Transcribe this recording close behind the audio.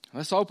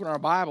Let's open our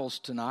Bibles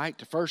tonight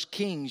to 1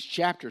 Kings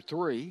chapter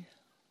 3.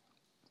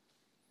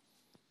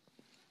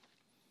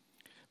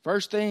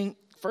 1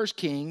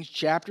 Kings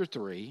chapter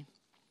 3.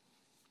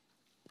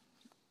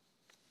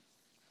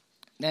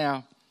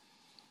 Now,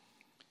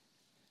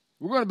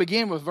 we're going to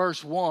begin with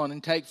verse 1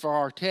 and take for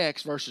our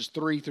text verses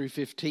 3 through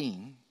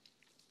 15.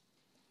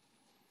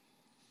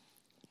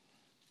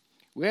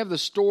 We have the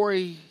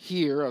story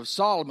here of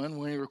Solomon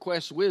when he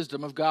requests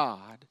wisdom of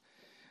God.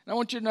 And I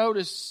want you to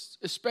notice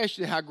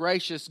especially how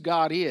gracious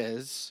God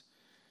is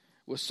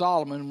with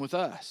Solomon and with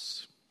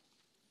us.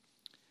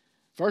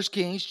 1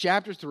 Kings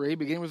chapter 3,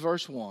 beginning with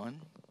verse 1.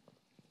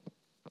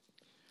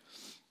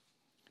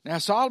 Now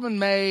Solomon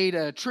made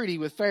a treaty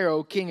with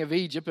Pharaoh, king of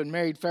Egypt, and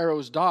married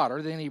Pharaoh's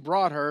daughter. Then he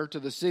brought her to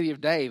the city of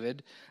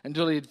David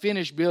until he had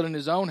finished building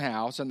his own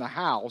house and the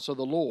house of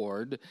the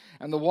Lord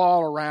and the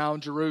wall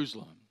around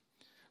Jerusalem.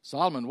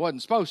 Solomon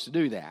wasn't supposed to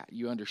do that.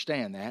 You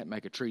understand that.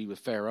 Make a treaty with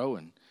Pharaoh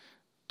and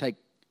take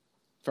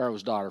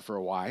Pharaoh's daughter for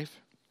a wife.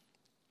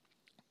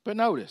 But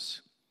notice,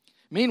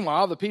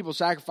 meanwhile, the people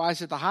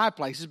sacrificed at the high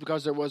places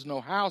because there was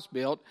no house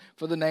built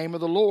for the name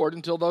of the Lord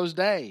until those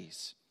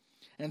days.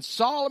 And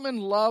Solomon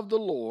loved the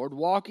Lord,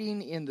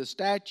 walking in the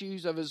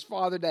statutes of his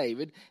father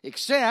David,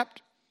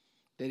 except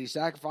that he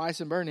sacrificed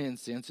and burned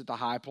incense at the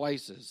high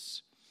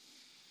places.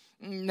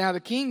 Now the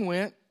king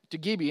went to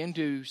Gibeon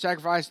to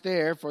sacrifice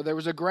there, for there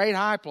was a great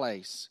high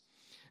place.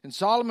 And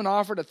Solomon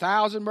offered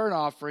 1,000 burnt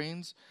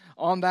offerings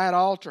on that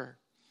altar.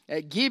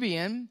 At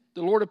Gibeon,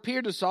 the Lord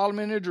appeared to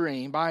Solomon in a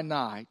dream by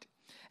night.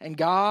 And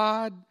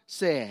God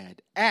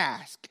said,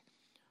 "Ask,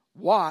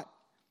 what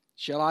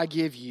shall I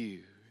give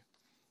you?"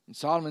 And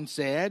Solomon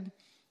said,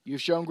 "You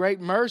have shown great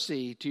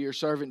mercy to your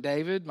servant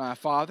David, my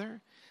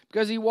father,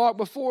 because he walked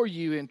before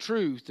you in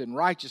truth and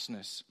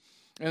righteousness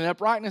and in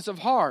uprightness of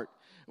heart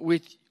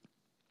with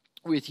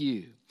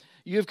you.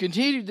 You have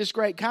continued this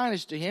great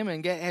kindness to him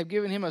and have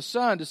given him a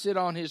son to sit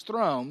on his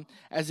throne,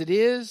 as it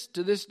is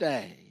to this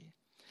day.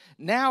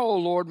 Now, O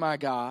Lord my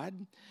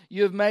God,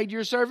 you have made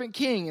your servant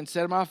king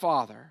instead of my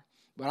father,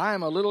 but I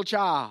am a little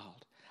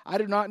child. I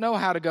do not know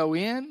how to go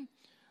in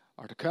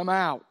or to come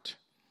out.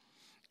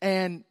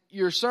 And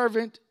your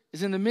servant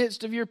is in the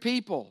midst of your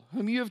people,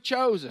 whom you have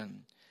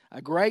chosen,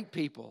 a great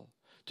people,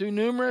 too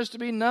numerous to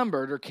be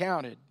numbered or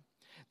counted.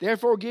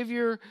 Therefore give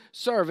your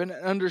servant an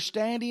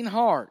understanding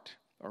heart,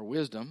 or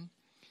wisdom,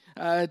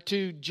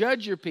 to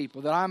judge your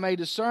people, that I may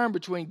discern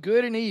between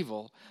good and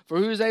evil. For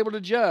who is able to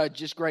judge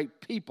this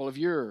great people of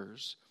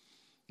yours?"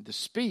 The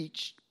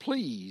speech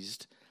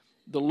pleased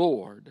the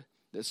Lord,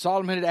 that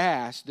Solomon had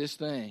asked this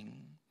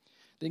thing.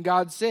 Then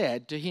God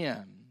said to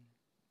him,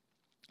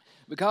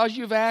 "Because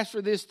you've asked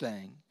for this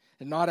thing,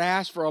 and not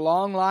asked for a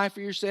long life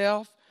for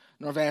yourself,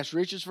 nor have asked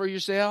riches for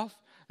yourself,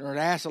 nor have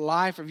asked the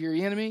life of your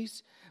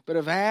enemies, but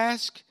have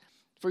asked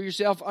for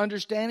yourself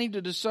understanding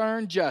to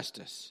discern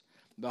justice.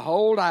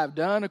 Behold, I have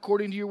done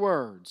according to your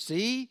word.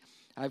 See,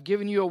 I have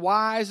given you a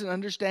wise and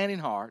understanding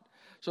heart,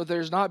 so that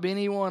there has not been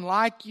anyone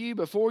like you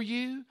before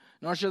you,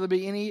 nor shall there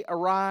be any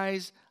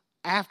arise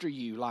after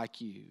you like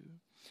you.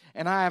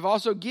 And I have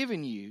also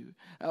given you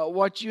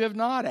what you have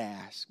not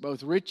asked,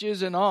 both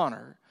riches and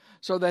honor,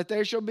 so that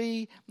there shall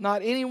be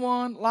not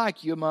anyone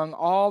like you among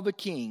all the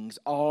kings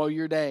all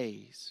your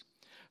days.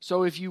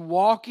 So if you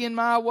walk in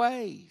my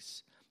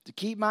ways, to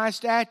keep my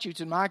statutes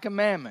and my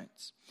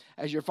commandments,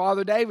 as your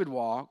father David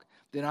walked,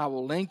 then I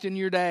will lengthen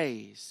your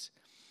days."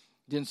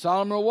 Then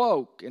Solomon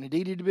awoke, and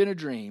indeed it had been a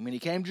dream. And he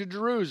came to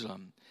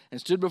Jerusalem,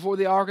 and stood before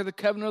the ark of the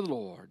covenant of the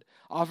Lord,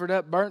 offered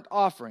up burnt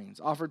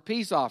offerings, offered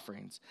peace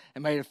offerings,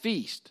 and made a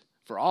feast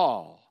for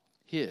all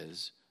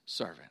his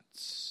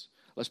servants.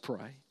 Let's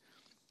pray.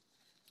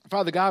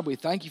 Father God, we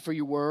thank you for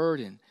your word,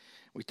 and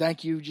we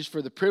thank you just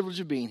for the privilege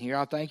of being here.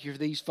 I thank you for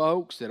these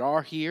folks that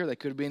are here. They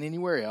could have been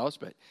anywhere else,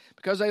 but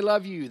because they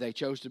love you, they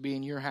chose to be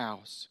in your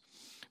house.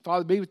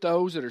 Father, be with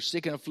those that are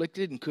sick and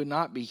afflicted and could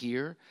not be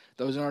here,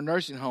 those in our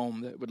nursing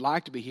home that would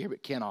like to be here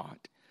but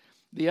cannot,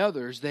 the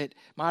others that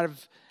might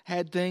have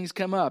had things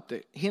come up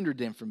that hindered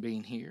them from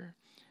being here.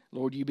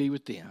 Lord, you be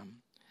with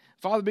them.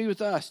 Father, be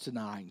with us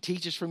tonight.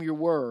 Teach us from your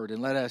word,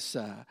 and let us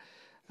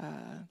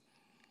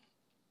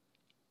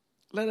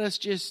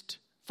just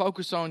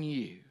focus on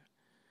you.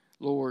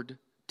 Lord,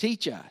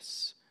 teach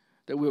us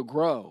that we'll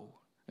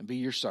grow and be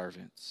your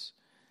servants.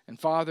 And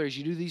Father, as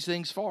you do these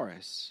things for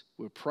us,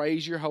 we'll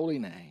praise your holy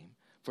name.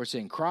 For it's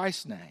in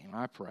Christ's name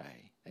I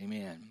pray.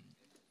 Amen.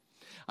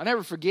 I'll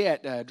never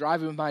forget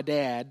driving with my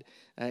dad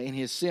in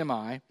his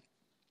semi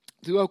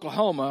through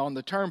Oklahoma on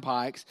the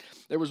turnpikes.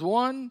 There was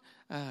one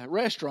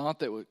restaurant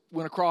that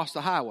went across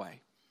the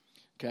highway.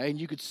 Okay, and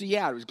you could see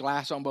out. It was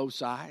glass on both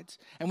sides.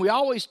 And we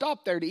always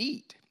stopped there to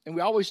eat. And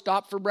we always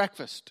stopped for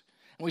breakfast.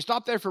 And we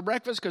stopped there for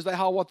breakfast because they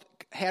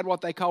had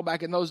what they called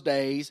back in those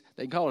days,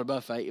 they call it a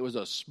buffet. It was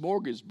a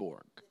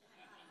smorgasbord.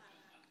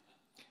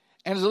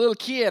 And as a little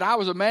kid, I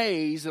was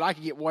amazed that I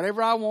could get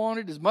whatever I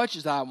wanted, as much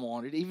as I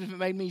wanted, even if it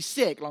made me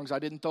sick, as long as I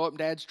didn't throw up in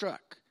Dad's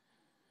truck.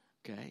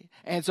 Okay?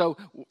 And so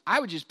I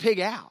would just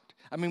pig out.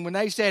 I mean, when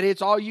they said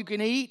it's all you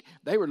can eat,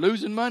 they were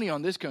losing money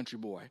on this country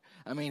boy.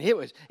 I mean, it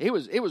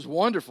was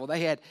wonderful.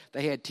 They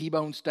had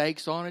T-bone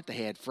steaks on it. They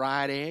had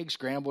fried eggs,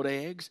 scrambled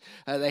eggs.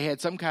 They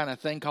had some kind of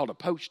thing called a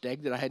poached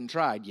egg that I hadn't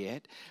tried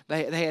yet.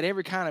 They had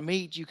every kind of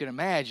meat you can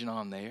imagine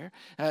on there.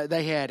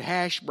 They had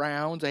hash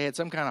browns. They had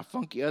some kind of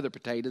funky other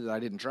potato that I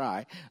didn't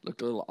try. It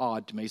looked a little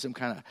odd to me. Some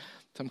kind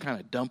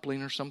of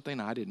dumpling or something.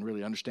 I didn't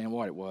really understand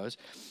what it was.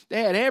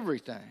 They had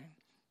everything.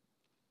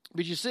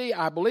 But you see,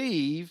 I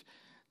believe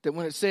that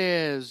when it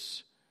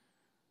says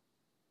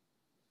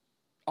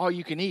all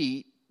you can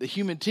eat, the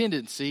human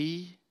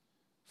tendency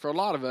for a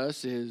lot of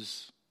us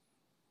is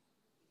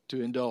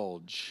to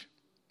indulge.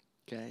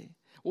 Okay?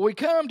 Well, we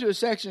come to a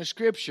section of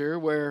Scripture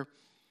where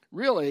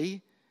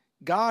really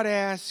God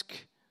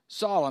asked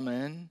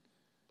Solomon,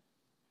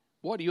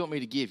 what do you want me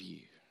to give you?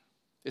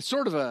 It's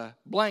sort of a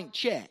blank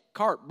check,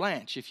 carte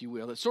blanche, if you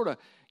will. It's sort of,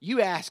 you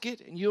ask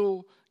it and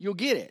you'll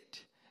get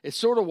it. It's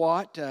sort of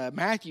what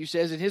Matthew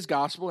says in his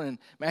gospel in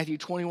Matthew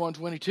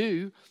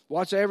 21:22.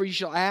 Whatsoever you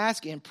shall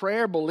ask in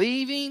prayer,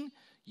 believing,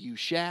 you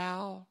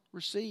shall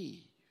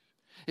receive.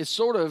 It's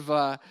sort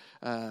of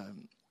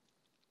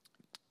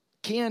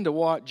kin to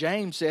what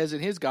James says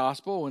in his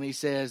gospel when he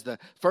says the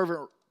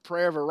fervent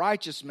prayer of a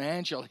righteous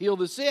man shall heal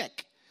the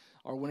sick.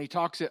 Or when he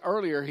talks it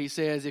earlier, he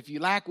says, if you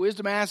lack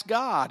wisdom, ask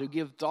God, who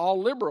giveth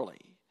all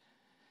liberally.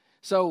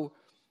 So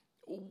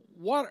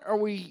what are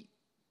we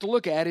to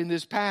look at in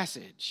this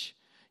passage?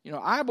 You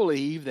know, I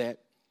believe that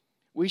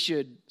we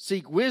should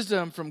seek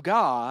wisdom from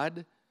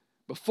God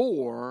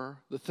before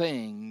the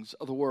things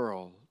of the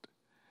world.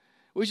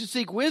 We should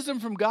seek wisdom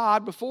from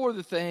God before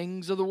the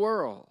things of the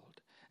world.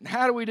 And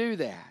how do we do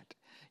that?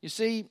 You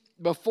see,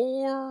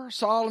 before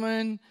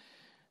Solomon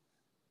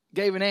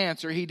gave an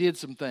answer, he did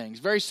some things,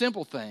 very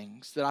simple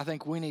things that I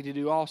think we need to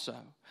do also.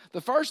 The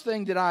first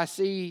thing that I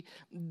see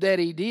that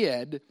he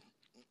did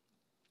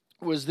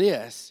was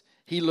this.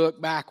 He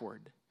looked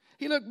backward.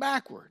 He looked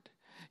backward.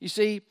 You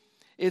see,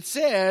 it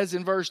says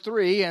in verse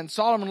 3, and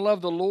Solomon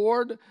loved the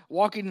Lord,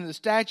 walking in the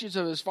statutes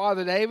of his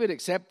father David,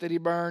 except that he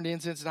burned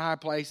incense in high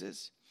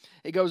places.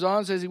 It goes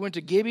on, says he went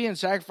to Gibeon and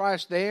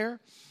sacrificed there.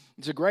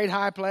 It's a great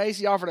high place.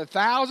 He offered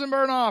 1,000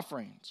 burnt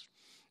offerings.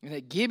 And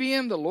at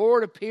Gibeon, the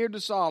Lord appeared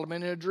to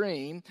Solomon in a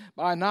dream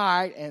by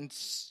night, and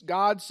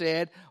God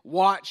said,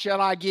 what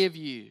shall I give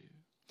you?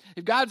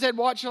 If God said,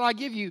 what shall I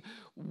give you?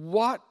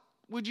 What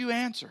would you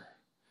answer?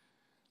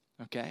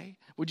 Okay?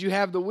 Would you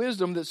have the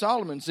wisdom that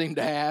Solomon seemed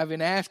to have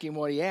in asking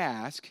what he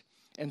asked?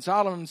 And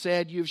Solomon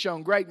said, you've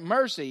shown great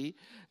mercy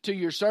to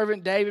your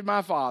servant David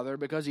my father,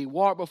 because he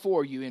walked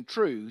before you in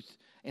truth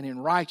and in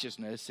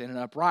righteousness and in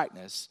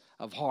uprightness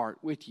of heart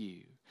with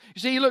you.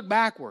 You see, he looked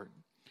backward.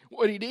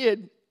 What he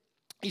did,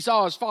 he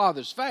saw his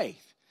father's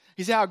faith.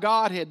 He saw how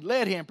God had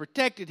led him,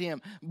 protected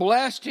him,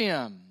 blessed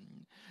him.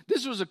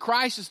 This was a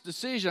crisis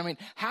decision. I mean,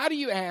 how do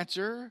you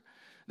answer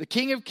the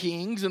King of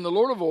Kings and the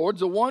Lord of Lords,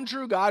 the one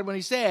true God, when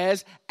he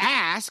says,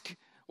 ask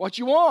what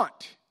you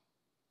want?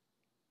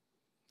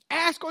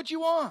 Ask what you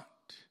want.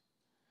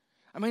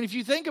 I mean, if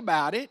you think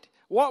about it,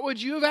 what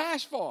would you have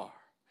asked for?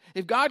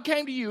 If God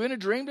came to you in a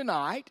dream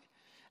tonight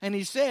and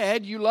he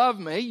said, you love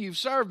me, you've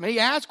served me,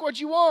 ask what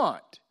you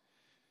want,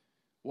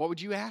 what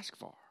would you ask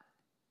for?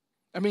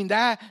 I mean,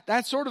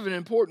 that's sort of an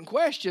important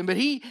question, but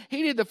he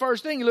did the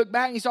first thing. He looked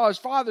back and he saw his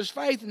father's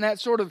faith, and that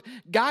sort of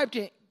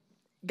guided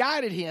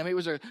him. It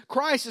was a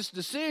crisis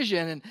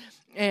decision,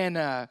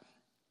 and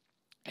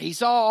he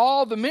saw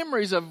all the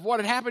memories of what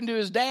had happened to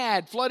his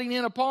dad flooding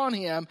in upon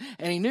him,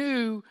 and he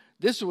knew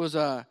this was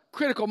a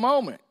critical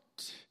moment.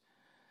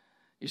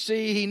 You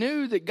see, he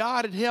knew that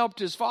God had helped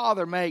his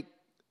father make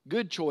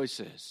good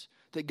choices,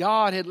 that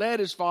God had led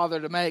his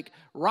father to make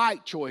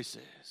right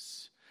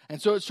choices.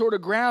 And so it sort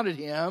of grounded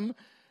him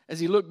as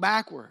he looked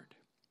backward.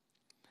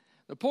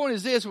 The point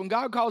is this: when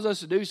God calls us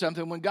to do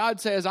something, when God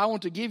says, I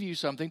want to give you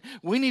something,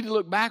 we need to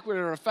look backward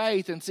at our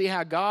faith and see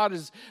how God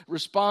has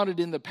responded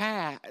in the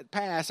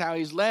past, how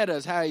he's led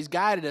us, how he's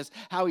guided us,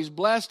 how he's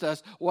blessed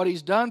us, what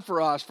he's done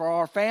for us, for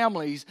our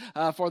families,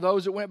 for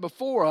those that went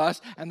before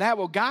us, and that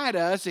will guide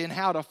us in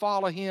how to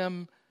follow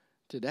him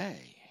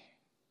today.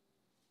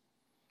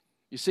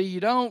 You see, you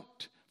don't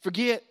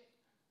forget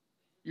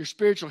your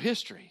spiritual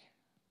history.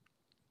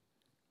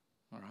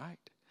 All right?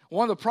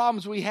 One of the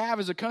problems we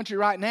have as a country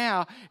right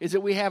now is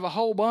that we have a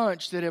whole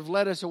bunch that have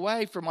led us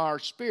away from our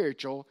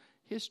spiritual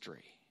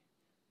history.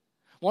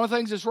 One of the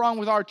things that's wrong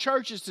with our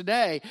churches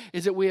today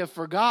is that we have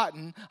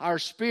forgotten our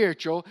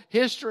spiritual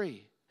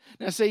history.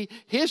 Now see,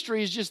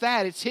 history is just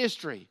that, it's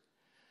history.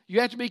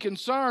 You have to be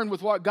concerned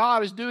with what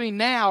God is doing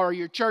now or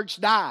your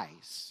church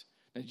dies.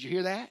 Now, did you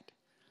hear that?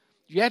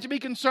 You have to be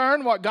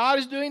concerned what God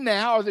is doing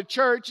now or the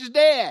church is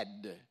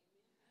dead.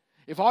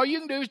 If all you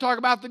can do is talk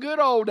about the good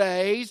old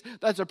days,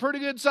 that's a pretty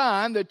good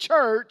sign the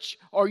church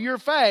or your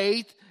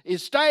faith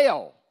is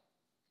stale.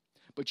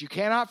 But you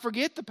cannot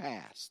forget the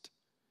past.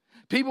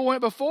 People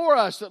went before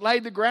us that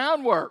laid the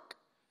groundwork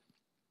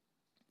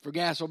for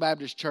Gassel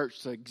Baptist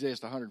Church to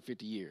exist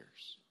 150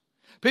 years.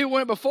 People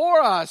went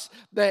before us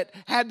that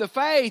had the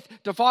faith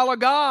to follow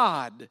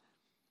God,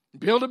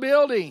 build a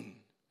building,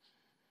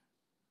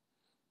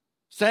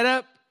 set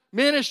up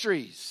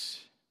ministries,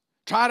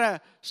 try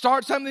to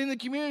start something in the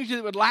community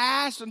that would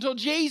last until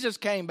Jesus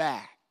came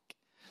back.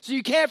 So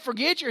you can't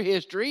forget your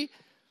history,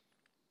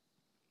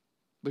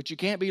 but you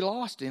can't be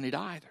lost in it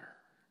either.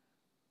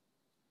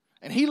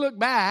 And he looked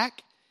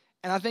back,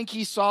 and I think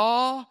he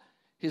saw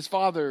his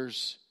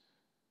father's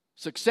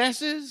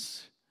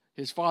successes,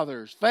 his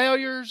father's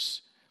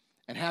failures,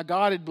 and how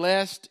God had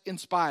blessed in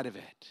spite of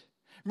it.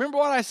 Remember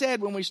what I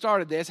said when we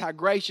started this, how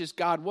gracious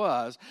God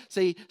was.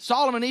 See,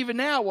 Solomon even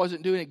now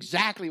wasn't doing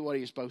exactly what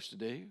he was supposed to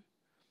do.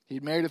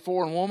 He'd married a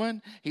foreign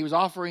woman. He was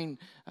offering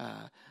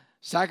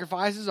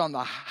sacrifices on the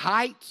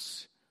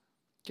heights.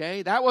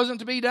 Okay, that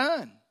wasn't to be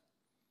done.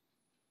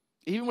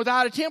 Even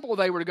without a temple,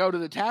 they were to go to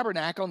the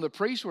tabernacle and the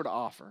priests were to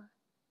offer.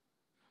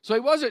 So he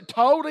wasn't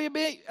totally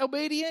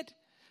obedient,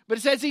 but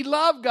it says he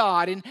loved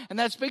God, and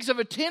that speaks of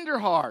a tender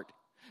heart.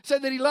 It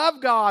said that he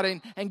loved God,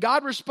 and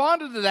God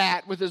responded to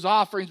that with his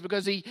offerings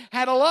because he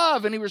had a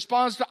love, and he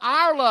responds to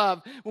our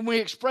love when we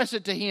express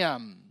it to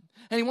him.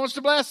 And he wants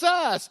to bless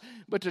us.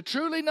 But to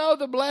truly know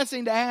the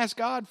blessing to ask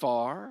God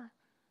for,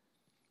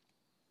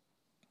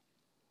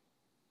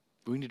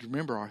 we need to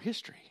remember our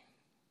history.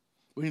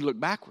 We need to look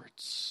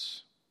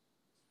backwards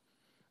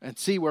and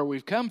see where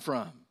we've come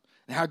from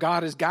and how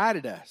God has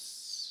guided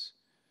us.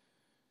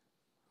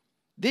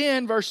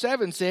 Then verse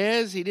 7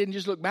 says he didn't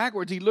just look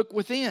backwards, he looked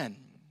within.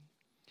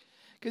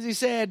 Because he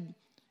said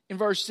in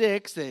verse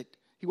 6 that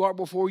he walked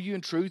before you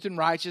in truth and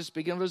righteousness,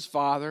 speaking of his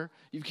Father.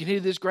 You've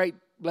continued this great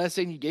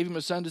blessing. You gave him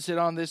a son to sit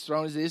on this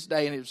throne as this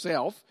day in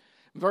himself.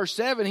 In verse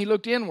 7, he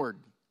looked inward.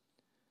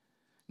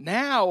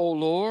 Now, O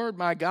Lord,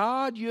 my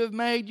God, you have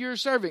made your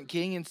servant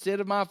king instead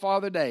of my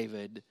father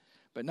David.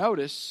 But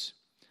notice,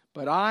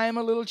 but I am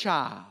a little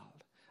child.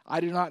 I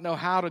do not know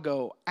how to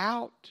go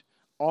out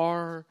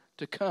or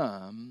to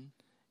come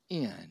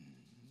in.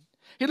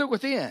 He looked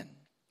within.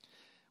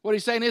 What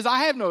he's saying is,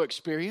 I have no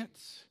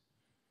experience.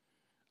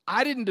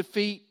 I didn't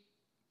defeat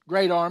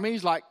great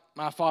armies like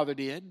my father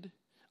did.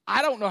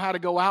 I don't know how to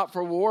go out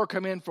for war,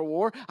 come in for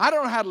war. I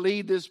don't know how to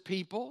lead this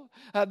people.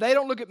 They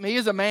don't look at me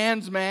as a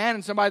man's man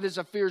and somebody that's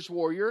a fierce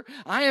warrior.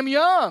 I am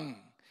young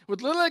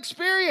with little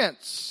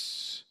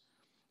experience.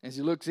 As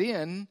he looks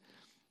in,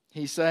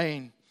 he's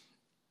saying,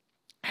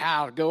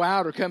 how to go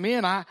out or come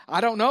in, I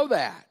don't know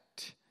that.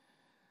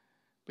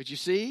 But you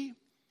see,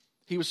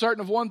 he was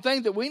certain of one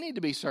thing that we need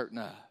to be certain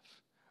of.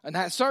 And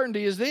that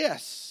certainty is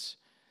this.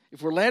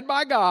 If we're led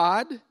by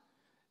God,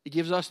 it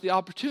gives us the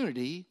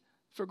opportunity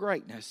for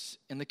greatness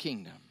in the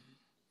kingdom.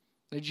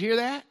 Did you hear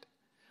that?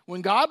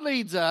 When God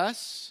leads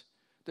us,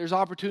 there's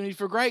opportunity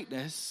for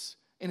greatness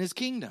in his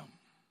kingdom.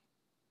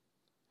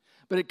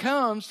 But it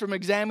comes from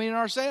examining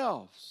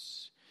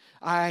ourselves.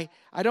 I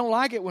don't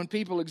like it when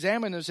people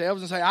examine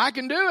themselves and say, I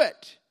can do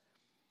it.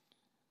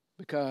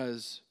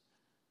 Because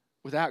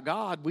without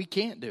God, we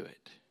can't do it.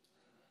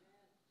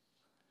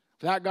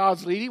 Without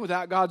God's leading,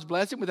 without God's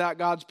blessing, without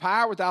God's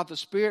power, without the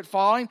Spirit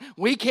falling,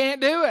 we can't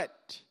do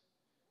it.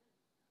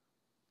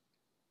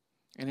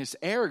 And it's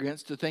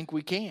arrogance to think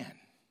we can.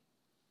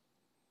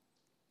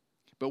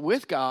 But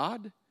with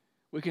God,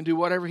 we can do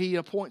whatever he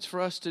appoints for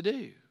us to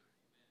do.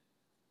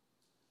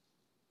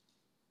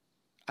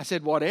 I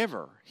said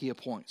whatever he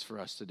appoints for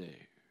us to do.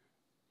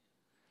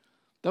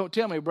 Don't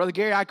tell me, Brother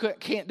Gary, I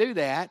can't do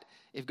that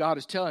if God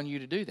is telling you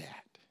to do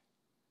that.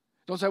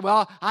 Don't say,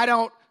 well, I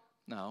don't.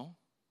 No.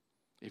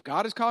 If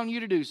God is calling you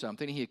to do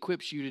something, he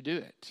equips you to do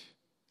it.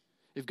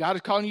 If God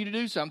is calling you to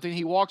do something,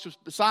 he walks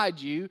beside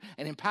you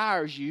and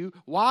empowers you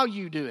while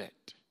you do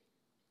it.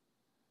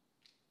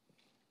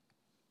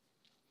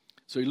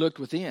 So he looked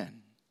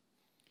within.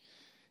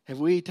 Have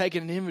we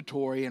taken an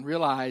inventory and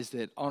realized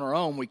that on our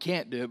own we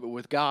can't do it, but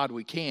with God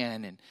we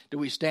can? And do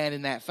we stand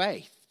in that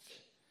faith?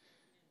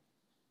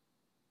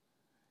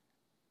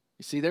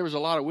 You see, there was a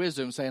lot of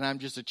wisdom saying, I'm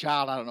just a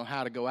child, I don't know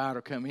how to go out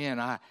or come in.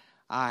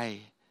 I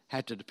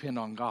had to depend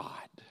on God.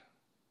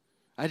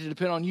 I had to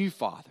depend on you,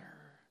 Father.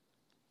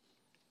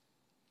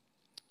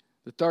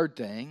 The third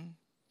thing,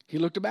 he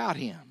looked about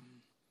him.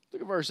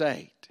 Look at verse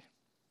 8.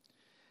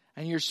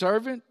 And your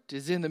servant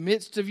is in the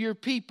midst of your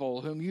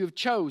people, whom you have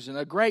chosen,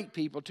 a great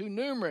people, too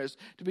numerous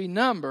to be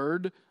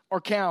numbered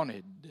or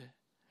counted.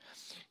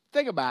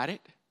 Think about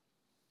it.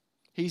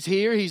 He's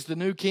here. He's the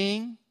new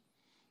king.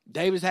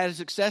 David's had a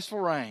successful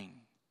reign.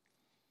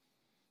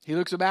 He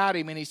looks about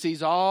him and he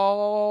sees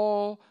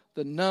all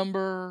the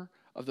number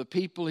of the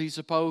people he's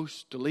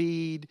supposed to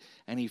lead,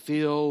 and he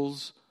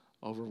feels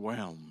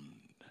overwhelmed.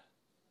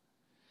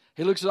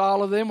 He looks at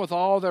all of them with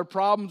all their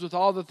problems, with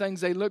all the things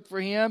they look for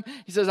him.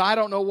 He says, I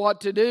don't know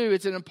what to do.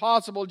 It's an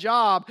impossible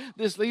job.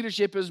 This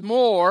leadership is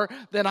more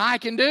than I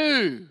can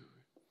do.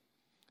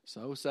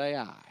 So say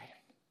I.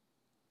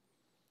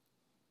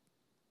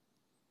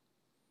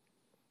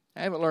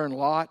 I haven't learned a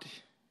lot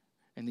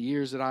in the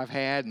years that I've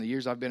had and the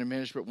years I've been in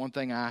ministry, but one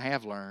thing I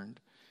have learned,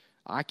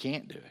 I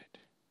can't do it,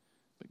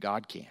 but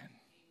God can.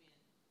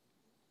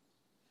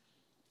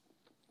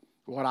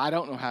 What I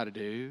don't know how to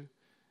do,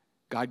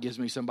 God gives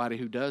me somebody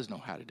who does know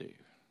how to do.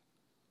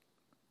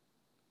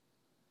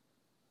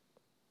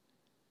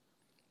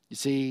 You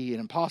see, an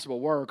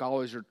impossible work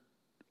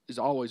is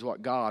always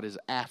what God is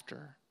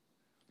after.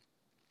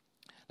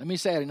 Let me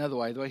say it another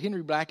way. The way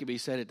Henry Blackaby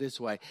said it this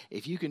way: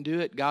 if you can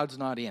do it, God's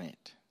not in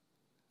it.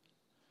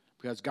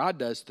 Because God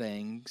does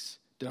things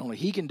that only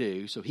He can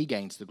do, so He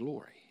gains the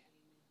glory.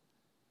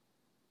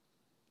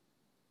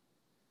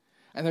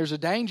 And there's a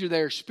danger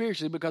there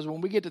spiritually, because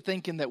when we get to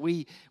thinking that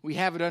we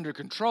have it under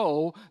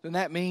control, then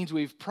that means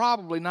we've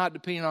probably not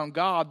depended on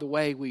God the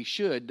way we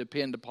should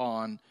depend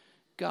upon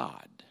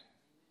God.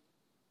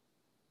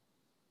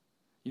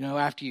 You know,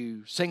 after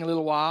you sing a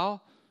little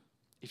while,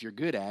 if you're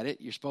good at it,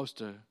 you're supposed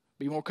to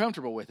be more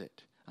comfortable with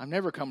it. I'm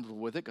never comfortable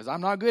with it because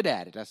I'm not good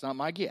at it. That's not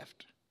my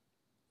gift.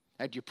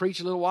 After you preach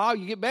a little while,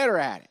 you get better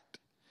at it.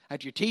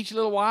 After you teach a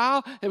little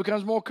while, it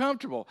becomes more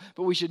comfortable.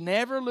 But we should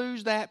never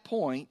lose that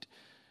point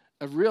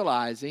of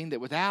realizing that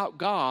without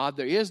God,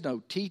 there is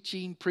no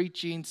teaching,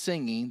 preaching,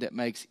 singing that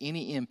makes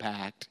any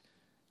impact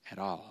at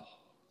all.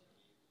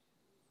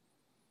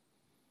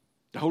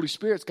 The Holy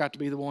Spirit's got to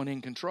be the one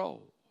in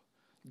control.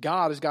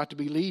 God has got to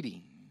be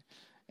leading.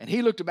 And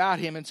He looked about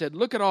Him and said,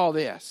 look at all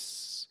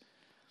this.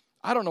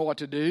 I don't know what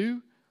to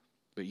do,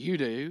 but you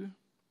do.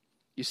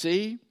 You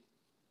see,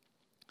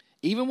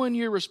 even when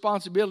your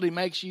responsibility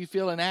makes you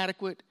feel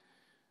inadequate,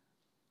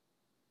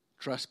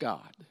 trust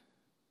God.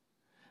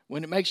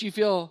 When it makes you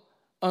feel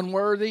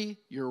unworthy,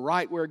 you're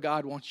right where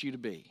God wants you to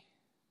be.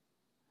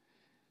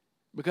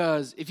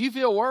 Because if you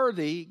feel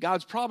worthy,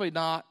 God's probably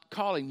not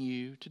calling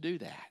you to do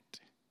that.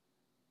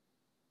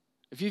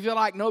 If you feel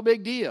like no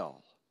big deal,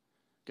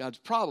 God's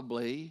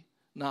probably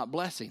not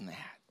blessing that.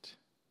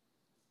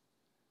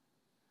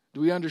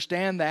 Do we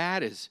understand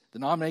that as the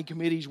nominating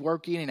committee's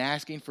working and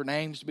asking for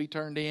names to be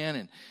turned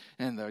in,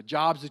 and the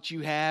jobs that you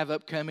have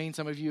upcoming?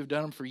 Some of you have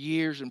done them for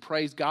years, and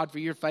praise God for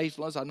your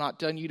faithfulness. I'm not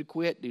telling you to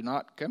quit. Do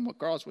not come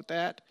across with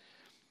that.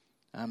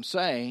 I'm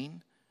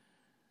saying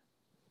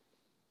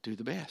do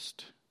the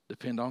best.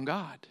 Depend on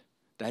God.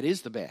 That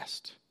is the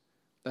best.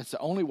 That's the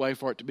only way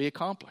for it to be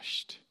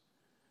accomplished.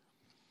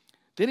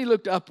 Then he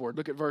looked upward.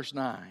 Look at verse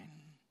 9.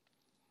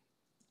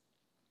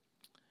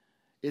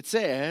 It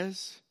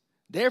says,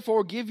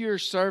 therefore give your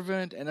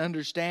servant an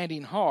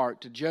understanding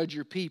heart to judge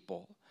your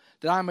people,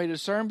 that I may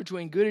discern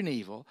between good and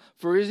evil.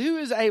 For who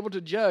is able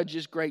to judge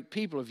this great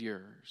people of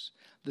yours?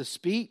 The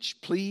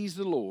speech pleased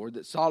the Lord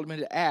that Solomon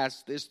had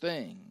asked this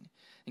thing.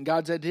 And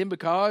God said to him,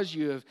 because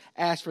you have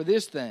asked for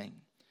this thing,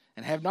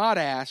 and have not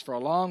asked for a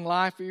long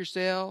life for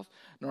yourself,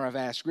 nor have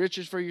asked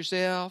riches for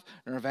yourself,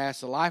 nor have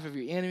asked the life of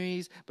your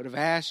enemies, but have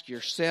asked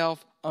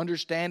yourself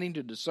understanding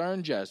to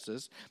discern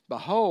justice,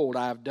 behold,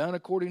 I have done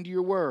according to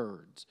your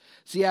words.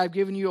 See, I have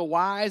given you a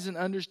wise and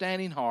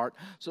understanding heart,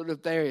 so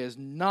that there has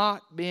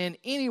not been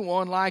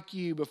anyone like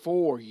you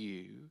before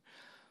you,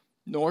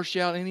 nor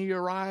shall any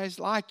arise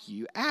like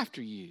you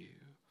after you.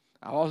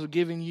 I have also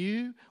given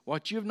you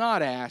what you have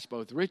not asked,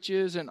 both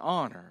riches and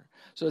honor,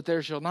 so that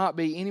there shall not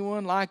be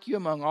anyone like you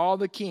among all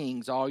the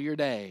kings all your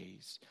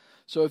days.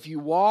 So if you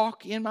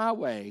walk in my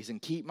ways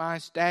and keep my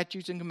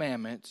statutes and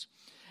commandments,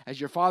 as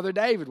your father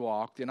David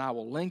walked, then I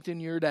will lengthen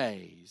your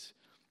days.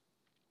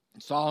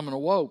 And Solomon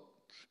awoke,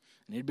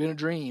 and it had been a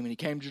dream, and he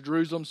came to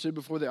Jerusalem, stood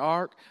before the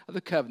ark of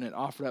the covenant,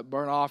 offered up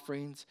burnt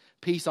offerings,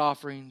 peace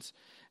offerings,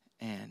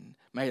 and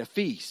made a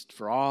feast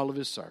for all of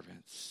his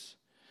servants.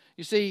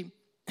 You see,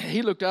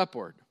 he looked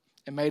upward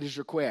and made his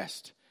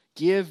request.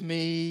 Give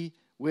me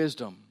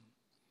wisdom.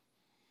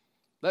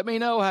 Let me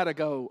know how to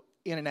go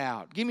in and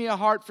out. Give me a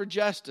heart for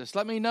justice.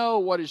 Let me know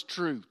what is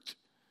truth.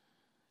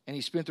 And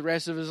he spent the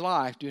rest of his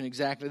life doing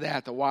exactly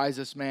that, the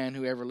wisest man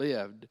who ever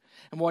lived.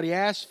 And what he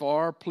asked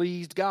for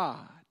pleased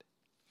God.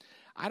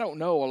 I don't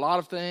know a lot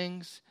of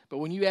things, but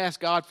when you ask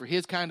God for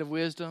His kind of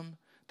wisdom,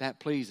 that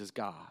pleases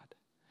God.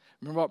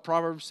 Remember what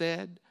Proverbs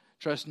said?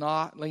 Trust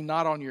not, lean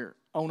not on your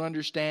own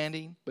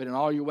understanding, but in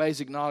all your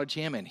ways acknowledge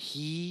Him, and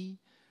He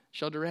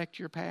shall direct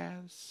your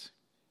paths.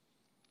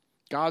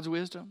 God's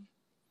wisdom.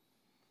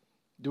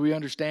 Do we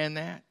understand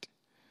that?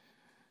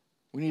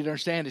 We need to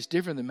understand it's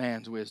different than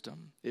man's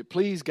wisdom. It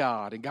pleased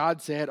God, and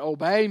God said,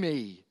 obey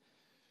me.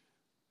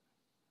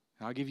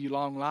 I'll give you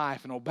long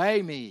life, and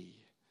obey me,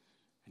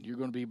 and you're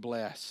going to be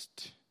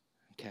blessed.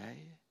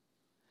 Okay?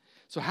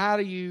 So how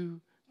do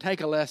you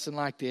take a lesson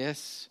like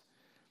this,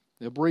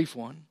 a brief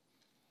one,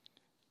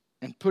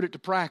 and put it to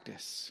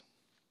practice?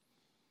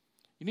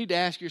 You need to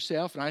ask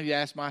yourself, and I need to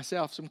ask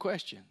myself some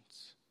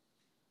questions.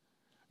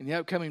 In the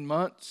upcoming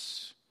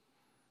months,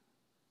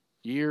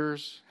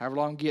 years, however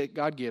long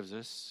God gives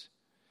us,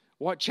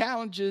 what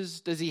challenges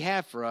does He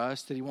have for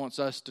us that He wants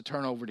us to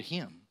turn over to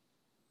Him?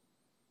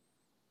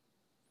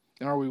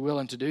 And are we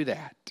willing to do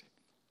that?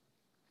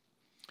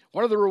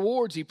 What are the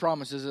rewards He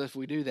promises us if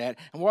we do that?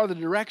 And what are the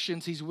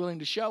directions He's willing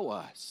to show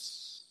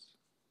us?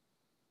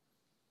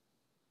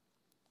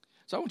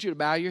 So I want you to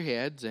bow your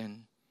heads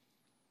and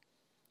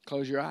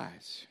close your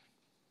eyes.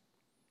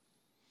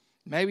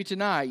 Maybe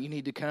tonight you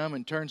need to come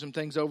and turn some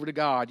things over to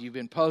God. You've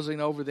been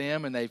puzzling over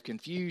them and they've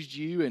confused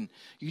you, and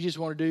you just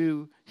want to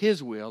do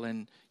His will,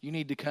 and you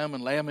need to come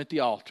and lay them at the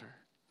altar.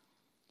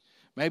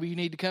 Maybe you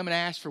need to come and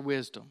ask for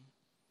wisdom.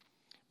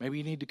 Maybe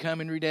you need to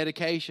come in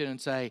rededication and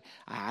say,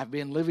 I've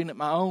been living it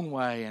my own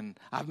way and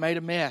I've made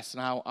a mess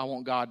and I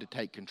want God to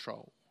take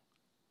control.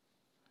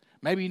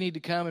 Maybe you need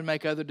to come and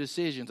make other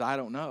decisions. I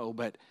don't know.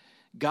 But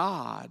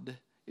God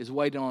is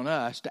waiting on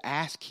us to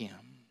ask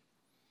Him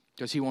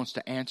because He wants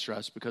to answer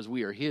us because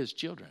we are His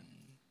children.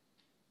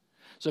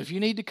 So if you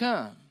need to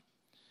come,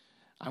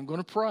 I'm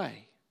going to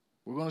pray.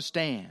 We're going to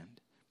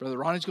stand. Brother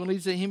Ronnie's going to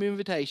lead the hymn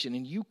invitation,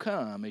 and you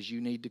come as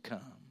you need to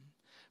come.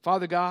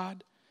 Father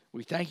God,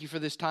 we thank you for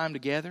this time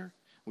together.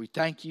 We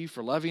thank you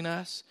for loving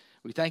us.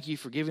 We thank you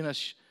for giving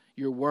us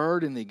your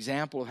word and the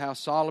example of how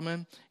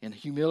Solomon in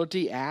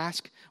humility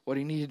asked what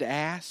he needed to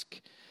ask,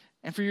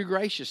 and for your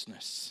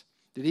graciousness,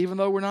 that even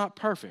though we're not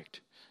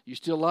perfect, you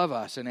still love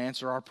us and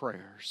answer our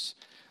prayers.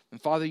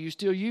 And Father, you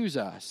still use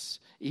us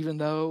even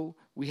though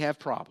we have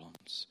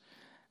problems.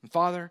 And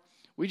Father,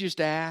 we just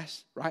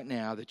ask right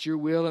now that your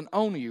will and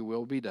only your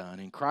will be done.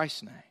 In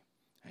Christ's name,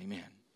 amen.